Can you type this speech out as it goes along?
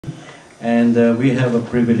And we have a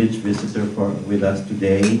privileged visitor with us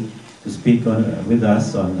today to speak with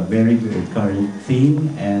us on a very, very current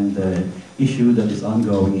theme and issue that is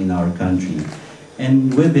ongoing in our country.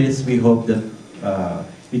 And with this, we hope that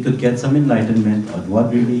we could get some enlightenment on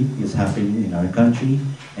what really is happening in our country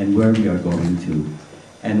and where we are going to.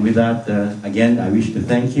 And with that, again, I wish to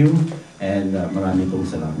thank you and marami pong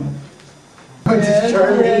salamat.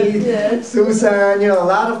 Charlie, Susan, a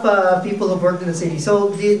lot of people who've worked in the city. So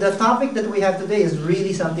the topic that we have today is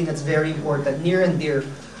really something that's very important, near and dear.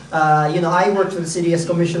 I worked for the city as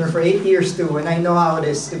commissioner for 8 years too, and I know how it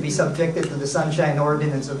is to be subjected to the sunshine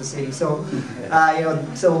ordinance of the city. So,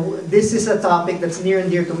 so this is a topic that's near and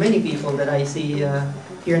dear to many people that I see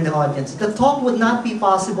here in the audience. The talk would not be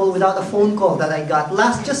possible without a phone call that I got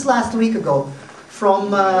just last week ago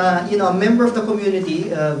from a member of the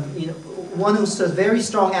community. One who's a very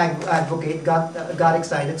strong advocate got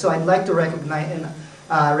excited. So I'd like to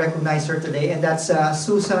recognize her today, and that's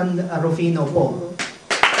Susan Rufino po.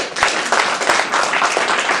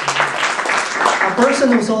 A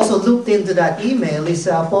person who's also looped into that email is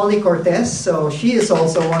Polly Cortez. So she is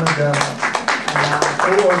also one of the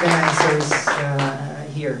co-organizers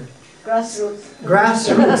here.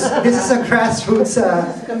 Grassroots. This is a grassroots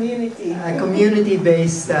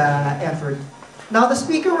community-based effort. Now, the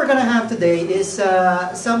speaker we're going to have today is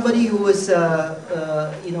somebody who is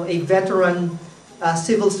a veteran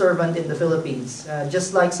civil servant in the Philippines.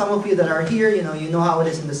 Just like some of you that are here, you know how it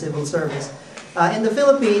is in the civil service. In the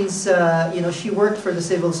Philippines, she worked for the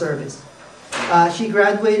civil service. She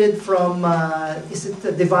graduated from, is it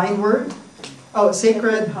the Divine Word? Oh,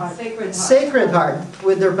 Sacred Heart,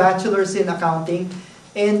 with their bachelor's in accounting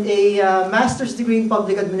and a master's degree in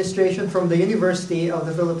public administration from the University of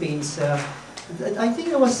the Philippines. I think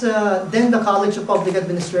it was then the College of Public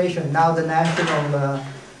Administration, now the National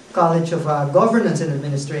College of Governance and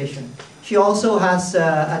Administration. She also has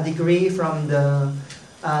a degree from the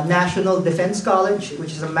National Defense College,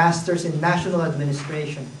 which is a master's in national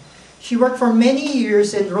administration. She worked for many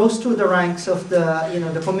years and rose through the ranks of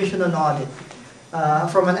the Commission on Audit,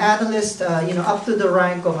 from an analyst up to the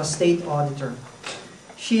rank of a state auditor.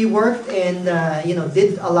 She worked and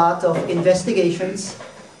did a lot of investigations.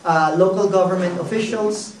 Local government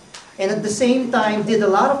officials, and at the same time did a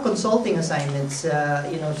lot of consulting assignments.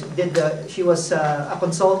 She was a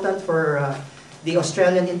consultant for the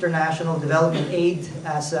Australian International Development Aid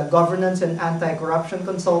as a governance and anti-corruption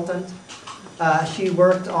consultant. She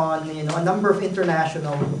worked on a number of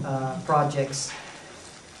international projects.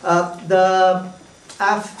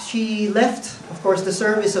 She left, of course, the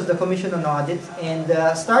service of the Commission on Audit and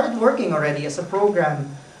started working already as a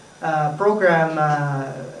program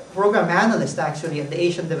analyst, actually, at the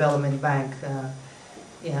Asian Development Bank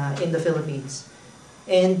in the Philippines.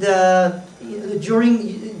 And at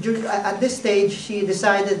this stage, she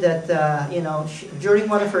decided that during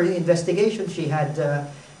one of her investigations, she had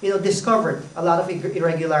discovered a lot of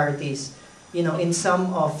irregularities, in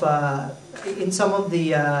some of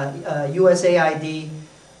the USAID,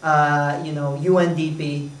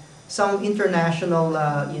 UNDP, some international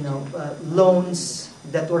loans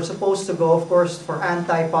that were supposed to go, of course, for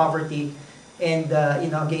anti-poverty and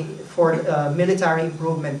for military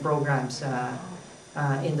improvement programs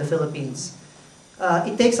in the Philippines.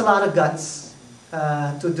 It takes a lot of guts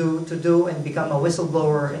to do and become a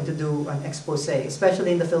whistleblower and to do an expose,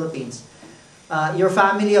 especially in the Philippines. Your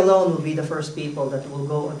family alone will be the first people that will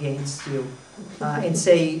go against you and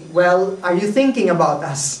say, well, are you thinking about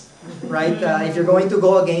us? Right? If you're going to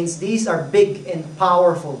go against, these are big and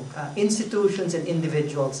powerful institutions and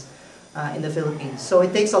individuals in the Philippines. So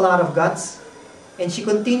it takes a lot of guts, and she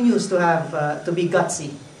continues to have to be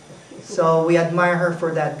gutsy. So we admire her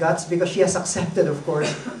for that guts because she has accepted, of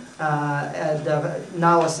course,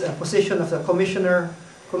 now as a position of the commissioner,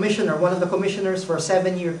 one of the commissioners for a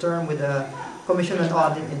 7-year term with the Commission on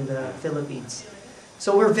Audit in the Philippines.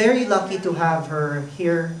 So we're very lucky to have her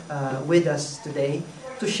here with us today,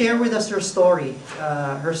 to share with us her story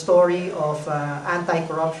of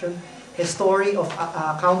anti-corruption, her story of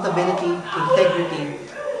accountability, integrity,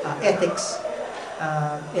 ethics,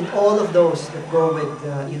 and all of those that go with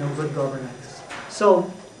good governance. So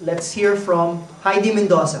let's hear from Heidi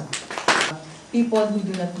Mendoza. People who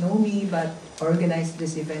do not know me but organized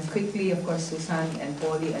this event quickly, of course, Susan and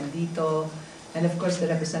Polly and Dito, and of course the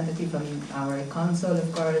representative from our council,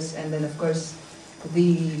 of course, and then of course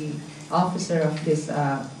the officer of this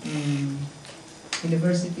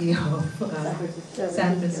University of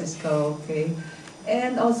San Francisco, okay?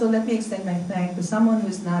 And also let me extend my thanks to someone who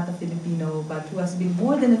is not a Filipino but who has been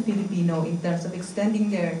more than a Filipino in terms of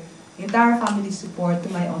extending their entire family support, to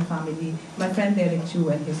my own family, my friend Derek Chu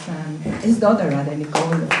and his daughter rather,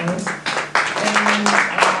 Nicole, of course. And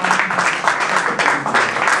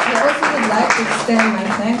I also would like to extend my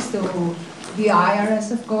thanks to the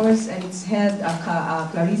IRS, of course, and its head,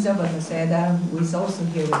 Clarissa Balmaceda, who is also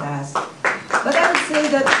here with us. But I would say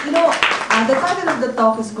that, the title of the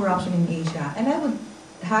talk is Corruption in Asia, and I would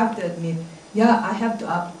have to admit, I have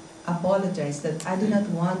to apologize that I do not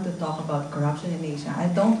want to talk about corruption in Asia. I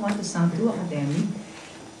don't want to sound too academic,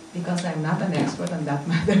 because I'm not an expert on that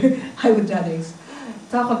matter. I would rather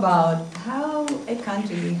talk about how a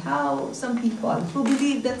country, how some people who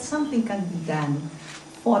believe that something can be done,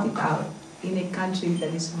 fought it out in a country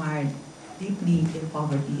that is mired deeply in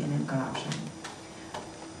poverty and in corruption.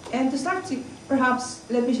 And to start, perhaps,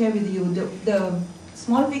 let me share with you the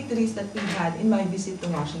small victories that we had in my visit to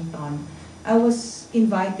Washington. I was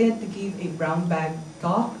invited to give a brown bag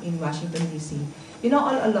talk in Washington, D.C.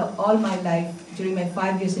 All my life, during my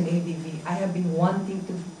 5 years in ADB, I have been wanting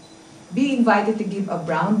to be invited to give a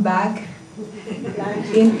brown bag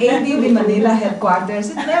in ADB Manila headquarters.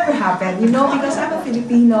 It never happened, because I'm a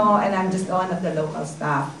Filipino and I'm just one of the local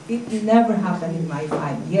staff. It never happened in my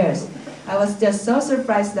 5 years. I was just so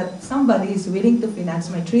surprised that somebody is willing to finance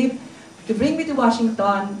my trip, to bring me to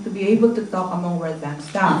Washington, to be able to talk among World Bank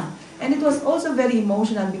staff. And it was also very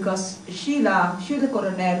emotional because Sheila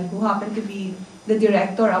Coronel, who happened to be the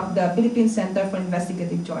director of the Philippine Center for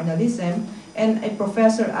Investigative Journalism and a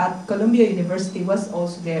professor at Columbia University, was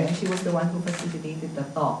also there, and she was the one who facilitated the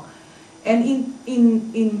talk. And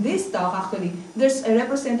in this talk, actually, there's a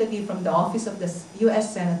representative from the office of the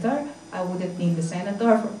U.S. Senator. I wouldn't name the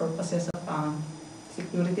senator for purposes of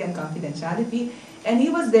security and confidentiality. And he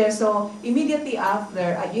was there, so immediately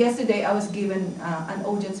after, yesterday I was given an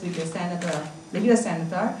audience with the U.S.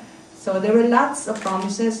 Senator. So there were lots of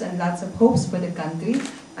promises and lots of hopes for the country.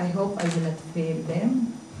 I hope I will not fail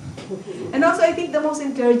them. And also I think the most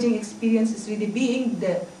encouraging experience is really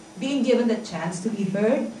being given the chance to be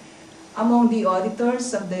heard among the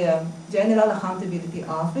auditors of the General Accountability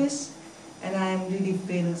Office. And I really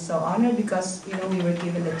feel so honored because, we were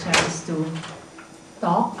given the chance to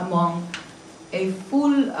talk among a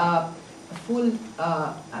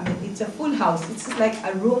it's a full house. It's like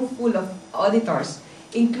a room full of auditors,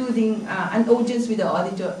 including an audience with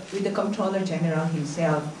the Comptroller General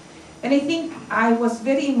himself. And I think I was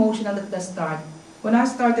very emotional at the start. When I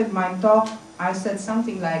started my talk, I said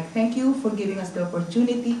something like, "Thank you for giving us the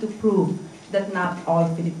opportunity to prove that not all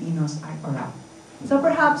Filipinos are corrupt." So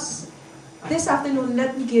perhaps this afternoon,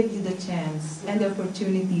 let me give you the chance and the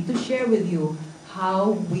opportunity to share with you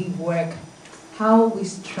how we work, how we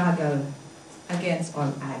struggle against all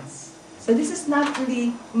odds. So this is not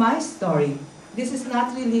really my story. This is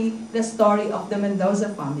not really the story of the Mendoza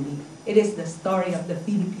family. It is the story of the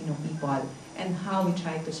Filipino people and how we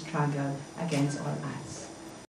try to struggle against all odds.